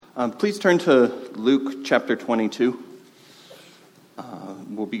Please turn to Luke chapter 22.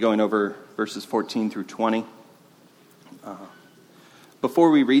 We'll be going over verses 14 through 20.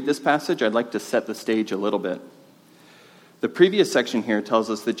 Before we read this passage, I'd like to set the stage a little bit. The previous section here tells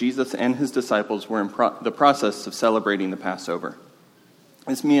us that Jesus and his disciples were in the process of celebrating the Passover.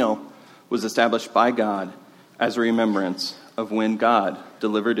 This meal was established by God as a remembrance of when God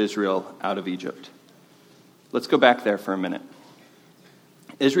delivered Israel out of Egypt. Let's go back there for a minute.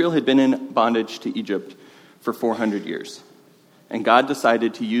 Israel had been in bondage to Egypt for 400 years, and God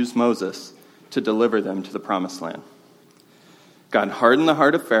decided to use Moses to deliver them to the promised land. God hardened the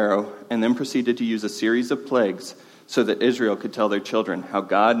heart of Pharaoh and then proceeded to use a series of plagues so that Israel could tell their children how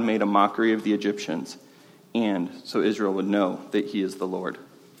God made a mockery of the Egyptians, and so Israel would know that he is the Lord.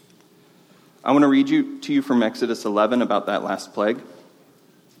 I want to read to you from Exodus 11 about that last plague.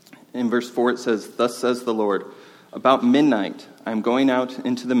 In verse 4 it says, "Thus says the Lord, about midnight I am going out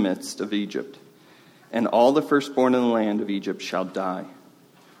into the midst of Egypt, and all the firstborn in the land of Egypt shall die.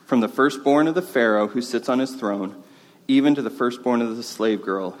 From the firstborn of the Pharaoh who sits on his throne, even to the firstborn of the slave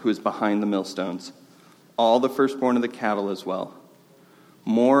girl who is behind the millstones, all the firstborn of the cattle as well.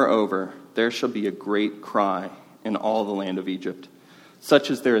 Moreover, there shall be a great cry in all the land of Egypt, such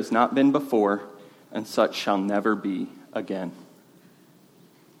as there has not been before, and such shall never be again."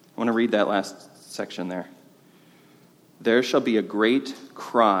 I want to read that last section there. There shall be a great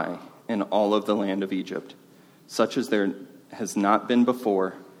cry in all of the land of Egypt, such as there has not been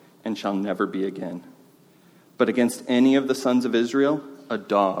before and shall never be again. But against any of the sons of Israel, a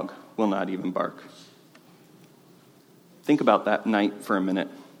dog will not even bark. Think about that night for a minute.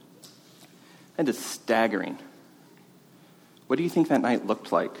 That is staggering. What do you think that night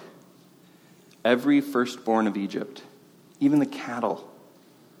looked like? Every firstborn of Egypt, even the cattle,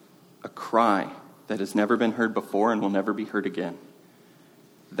 a cry that has never been heard before and will never be heard again.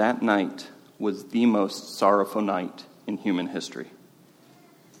 That night was the most sorrowful night in human history.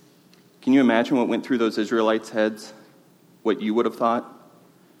 Can you imagine what went through those Israelites' heads? What you would have thought?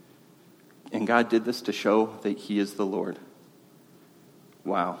 And God did this to show that he is the Lord.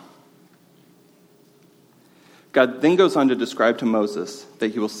 Wow. God then goes on to describe to Moses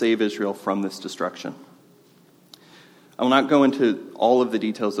that he will save Israel from this destruction. I will not go into all of the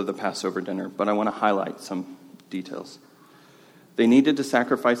details of the Passover dinner, but I want to highlight some details. They needed to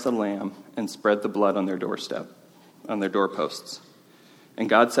sacrifice a lamb and spread the blood on their doorstep, on their doorposts. And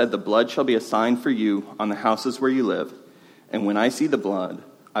God said, "The blood shall be a sign for you on the houses where you live, and when I see the blood,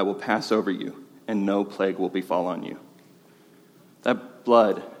 I will pass over you, and no plague will befall on you." That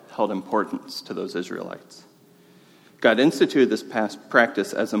blood held importance to those Israelites. God instituted this past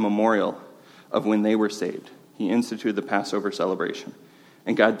practice as a memorial of when they were saved. He instituted the Passover celebration.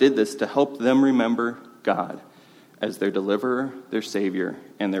 And God did this to help them remember God as their deliverer, their savior,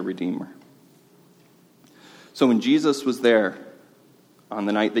 and their redeemer. So when Jesus was there on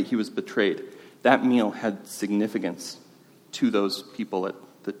the night that he was betrayed, that meal had significance to those people,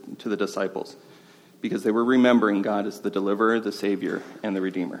 to the disciples, because they were remembering God as the deliverer, the savior, and the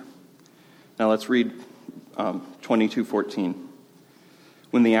redeemer. Now let's read 22:14.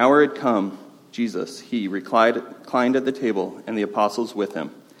 When the hour had come, Jesus, he reclined at the table, and the apostles with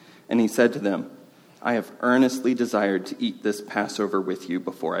him. And he said to them, "I have earnestly desired to eat this Passover with you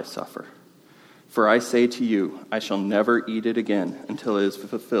before I suffer. For I say to you, I shall never eat it again until it is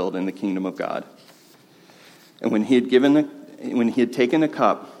fulfilled in the kingdom of God." And when he had taken a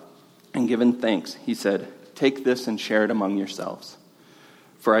cup and given thanks, he said, "Take this and share it among yourselves.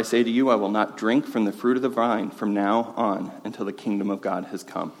 For I say to you, I will not drink from the fruit of the vine from now on until the kingdom of God has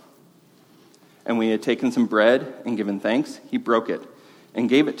come." And when he had taken some bread and given thanks, he broke it and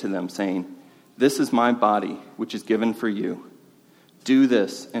gave it to them, saying, "This is my body, which is given for you. Do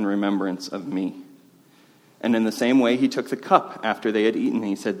this in remembrance of me." And in the same way, he took the cup after they had eaten, and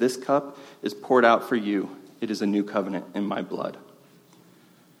he said, "This cup is poured out for you. It is a new covenant in my blood."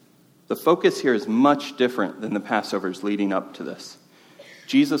 The focus here is much different than the Passovers leading up to this.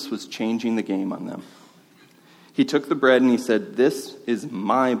 Jesus was changing the game on them. He took the bread and he said, "This is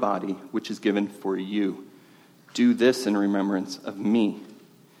my body, which is given for you. Do this in remembrance of me."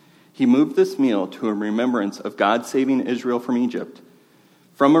 He moved this meal to a remembrance of God saving Israel from Egypt,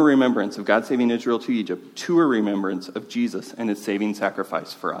 from a remembrance of God saving Israel to Egypt, to a remembrance of Jesus and his saving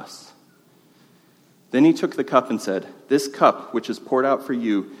sacrifice for us. Then he took the cup and said, "This cup, which is poured out for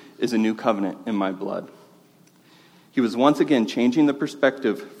you, is a new covenant in my blood." He was once again changing the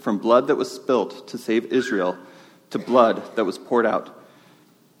perspective from blood that was spilt to save Israel to blood that was poured out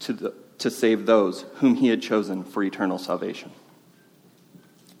to save those whom he had chosen for eternal salvation.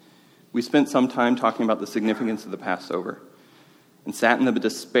 We spent some time talking about the significance of the Passover. and sat in the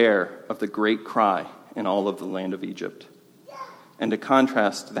despair of the great cry in all of the land of Egypt. And to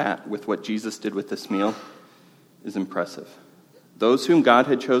contrast that with what Jesus did with this meal is impressive. Those whom God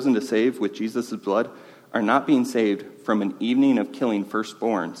had chosen to save with Jesus' blood are not being saved from an evening of killing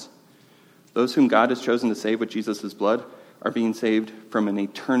firstborns. Those whom God has chosen to save with Jesus' blood are being saved from an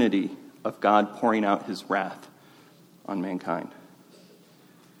eternity of God pouring out his wrath on mankind.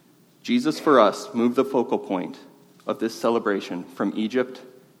 Jesus, for us, moved the focal point of this celebration from Egypt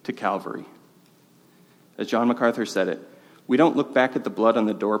to Calvary. As John MacArthur said it, we don't look back at the blood on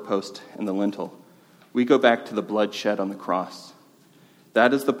the doorpost and the lintel. We go back to the blood shed on the cross.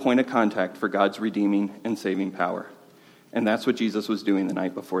 That is the point of contact for God's redeeming and saving power. And that's what Jesus was doing the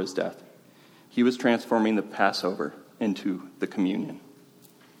night before his death. He was transforming the Passover into the communion.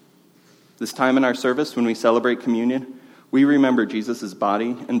 This time in our service, when we celebrate communion, we remember Jesus'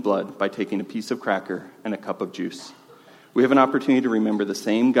 body and blood by taking a piece of cracker and a cup of juice. We have an opportunity to remember the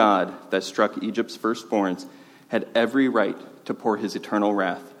same God that struck Egypt's firstborns had every right to pour his eternal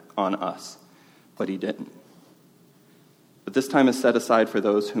wrath on us, but he didn't. But this time is set aside for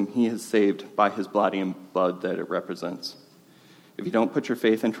those whom he has saved by his body and blood that it represents. If you don't put your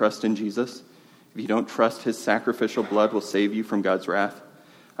faith and trust in Jesus, if you don't trust his sacrificial blood will save you from God's wrath,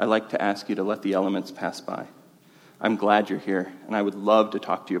 I'd like to ask you to let the elements pass by. I'm glad you're here, and I would love to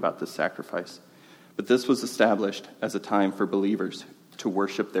talk to you about this sacrifice. But this was established as a time for believers to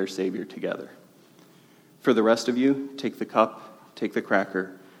worship their Savior together. For the rest of you, take the cup, take the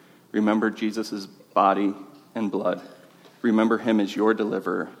cracker. Remember Jesus' body and blood. Remember him as your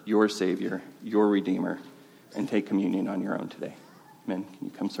deliverer, your Savior, your Redeemer, and take communion on your own today. Amen. Can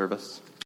you come serve us?